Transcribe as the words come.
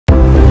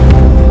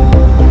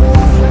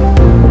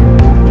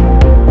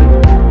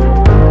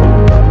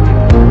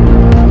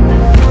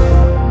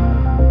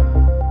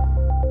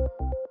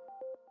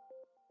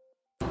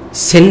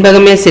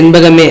செண்பகமே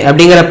செண்பகமே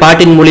அப்படிங்கிற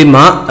பாட்டின்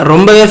மூலிமா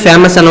ரொம்பவே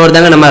ஃபேமஸ் ஆனவர்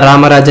தாங்க நம்ம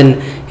ராமராஜன்.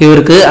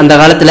 இவருக்கு அந்த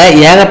காலத்துல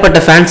ஏகப்பட்ட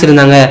ஃபேன்ஸ்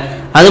இருந்தாங்க.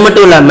 அது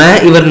மட்டும் இல்லாம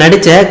இவர்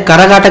நடிச்ச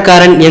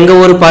கரகாட்டக்காரன் எங்க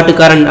ஊர்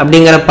பாட்டுக்காரன்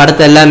அப்படிங்கிற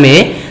படத்தை எல்லாமே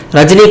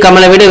ரஜினி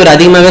கமலை விட இவர்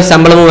அதிகமாகவே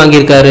சம்பளமும்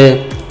வாங்கியிருக்காரு.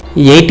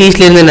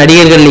 80ஸ்ல இருந்த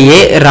நடிகர்கள்லயே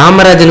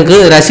ராமராஜனுக்கு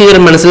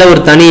ரசிகர் மனசுல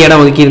ஒரு தனி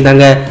இடம்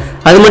ஒதுக்கியிருந்தாங்க.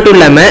 அது மட்டும்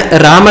இல்லாம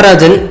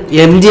ராமராஜன்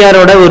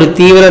எம்ஜிஆரோட ஒரு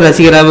தீவிர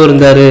ரசிகராகவும்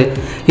இருந்தாரு.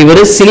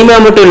 இவர் சினிமா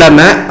மட்டும்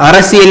இல்லாம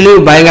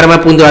அரசியலும் பயங்கரமா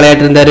பூந்து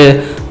விளையாட்டு இருந்தாரு.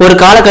 ஒரு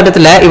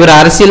காலகட்டத்தில் இவர்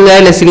அரசியல்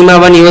இல்ல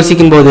சினிமாவான்னு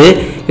யோசிக்கும் போது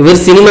இவர்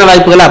சினிமா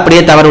வாய்ப்புகளை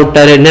அப்படியே தவற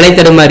விட்டாரு. நிலை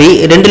தடுமாறி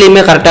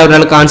ரெண்டுலையுமே கரெக்டாக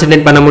அவரால்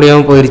கான்சென்ட்ரேட் பண்ண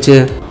முடியாமல் போயிருச்சு.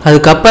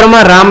 அதுக்கப்புறமா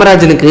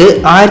ராமராஜனுக்கு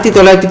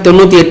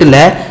 1998ல்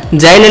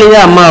ஜெயலலிதா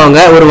அம்மா அவங்க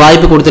ஒரு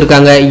வாய்ப்பு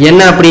கொடுத்துருக்காங்க.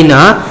 என்ன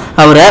அப்படின்னா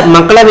அவரை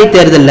மக்களவை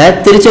தேர்தலில்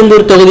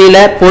திருச்செந்தூர் தொகுதியில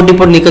போட்டி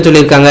போட்டு நிற்க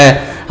சொல்லியிருக்காங்க.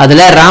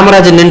 அதுல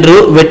ராமராஜன் நின்று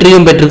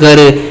வெற்றியும்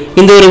பெற்றிருக்காரு.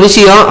 இந்த ஒரு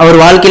விஷயம் அவர்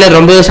வாழ்க்கையில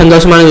ரொம்பவே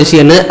சந்தோஷமான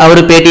விஷயம்னு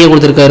அவர் பேட்டியை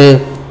கொடுத்திருக்காரு.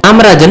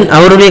 ராமராஜன்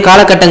அவருடைய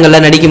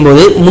காலகட்டங்களில் நடிக்கும்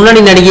போது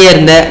முன்னணி நடிகையா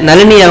இருந்த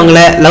நளினி அவங்கள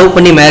லவ்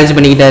பண்ணி மேரேஜ்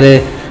பண்ணிக்கிட்டாரு.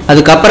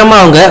 அதுக்கப்புறமா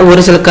அவங்க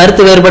ஒரு சில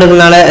கருத்து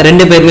வேறுபாடுகளால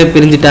 2 பேருமே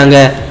பிரிஞ்சுட்டாங்க.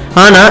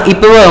 ஆனா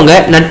இப்பவும் அவங்க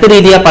நட்பு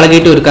ரீதியா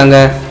பழகிட்டு இருக்காங்க.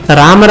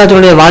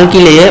 ராமராஜனுடைய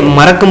வாழ்க்கையிலேயே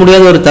மறக்க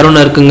முடியாத ஒரு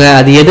தருணம் இருக்குங்க.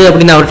 அது எது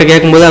அப்படின்னு அவர்கிட்ட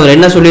கேட்கும்போது அவர்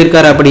என்ன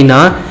சொல்லியிருக்காரு அப்படின்னா,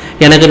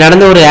 எனக்கு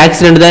நடந்த ஒரு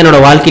ஆக்சிடென்ட் தான் என்னோட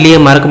வாழ்க்கையிலேயே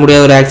மறக்க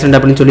முடியாத ஒரு ஆக்சிடென்ட்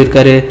அப்படின்னு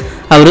சொல்லியிருக்காரு.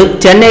 அவரு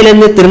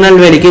சென்னையிலேருந்து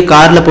திருநெல்வேலிக்கு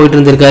கார்ல போயிட்டு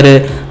இருந்திருக்காரு.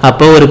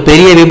 அப்போ ஒரு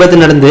பெரிய விபத்து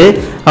நடந்து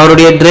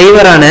அவருடைய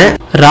டிரைவரான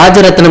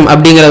ராஜரத்னம்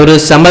அப்படிங்கிற ஒரு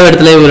சம்பவ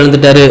இடத்துல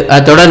விழுந்துட்டாரு.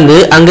 அதை தொடர்ந்து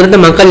அங்கிருந்த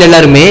மக்கள்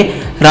எல்லாருமே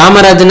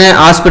ராமராஜனை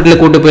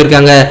ஹாஸ்பிட்டலுக்கு கூட்டு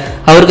போயிருக்காங்க.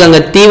 அவருக்கு அங்க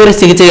தீவிர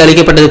சிகிச்சை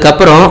அளிக்கப்பட்டதுக்கு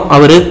அப்புறம்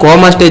அவரு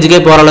கோமா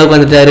ஸ்டேஜுக்கே போற அளவுக்கு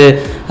வந்துட்டாரு.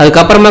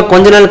 அதுக்கப்புறமா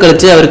கொஞ்ச நாள்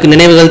கழிச்சு அவருக்கு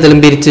நினைவுகள்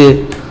திரும்பிடுச்சு.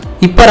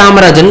 இப்ப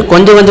ராமராஜன்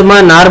கொஞ்சம் கொஞ்சமா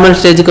நார்மல்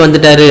ஸ்டேஜுக்கு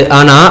வந்துட்டாரு.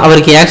 ஆனா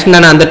அவருக்கு ஆக்சிடென்ட்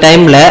ஆன அந்த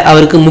டைம்ல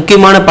அவருக்கு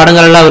முக்கியமான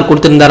படங்கள் எல்லாம் அவர்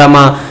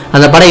கொடுத்திருந்தாராமா.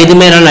 அந்த படம்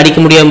எதுவுமே என்னால் நடிக்க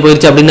முடியாம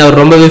போயிருச்சு அப்படின்னு அவர்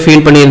ரொம்பவே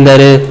ஃபீல்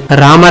பண்ணியிருந்தாரு.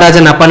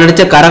 ராமராஜன் அப்ப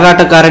நடிச்ச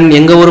கரகாட்டக்காரன்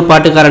எங்க ஊர்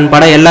பாட்டுக்காரன்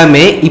படம்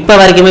எல்லாமே இப்ப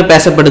வரைக்குமே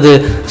பேசப்படுது.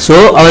 ஸோ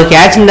அவருக்கு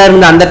ஆக்சிடென்ட்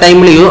இருந்த அந்த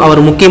டைம்லயும்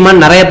அவர்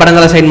முக்கியமான நிறைய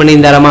படங்களை சைன்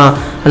பண்ணியிருந்தாராமா.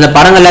 அந்த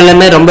படங்கள்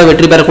எல்லாமே ரொம்ப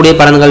வெற்றி பெறக்கூடிய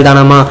படங்கள்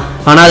தானாமா.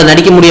 ஆனா அது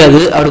நடிக்க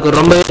முடியாது. அவருக்கு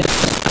ரொம்பவே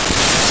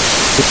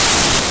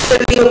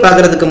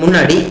பார்க்கறதுக்கு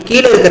முன்னாடி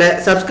கீழே இருக்கிற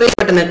சப்ஸ்கிரைப்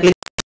பட்டனை கிளிக்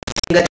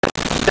பண்ணுங்க.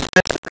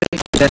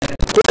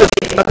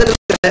 பக்கத்துல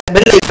இருக்கிற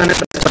பெல் ஐகானை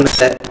பிரஸ்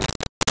பண்ணுங்க.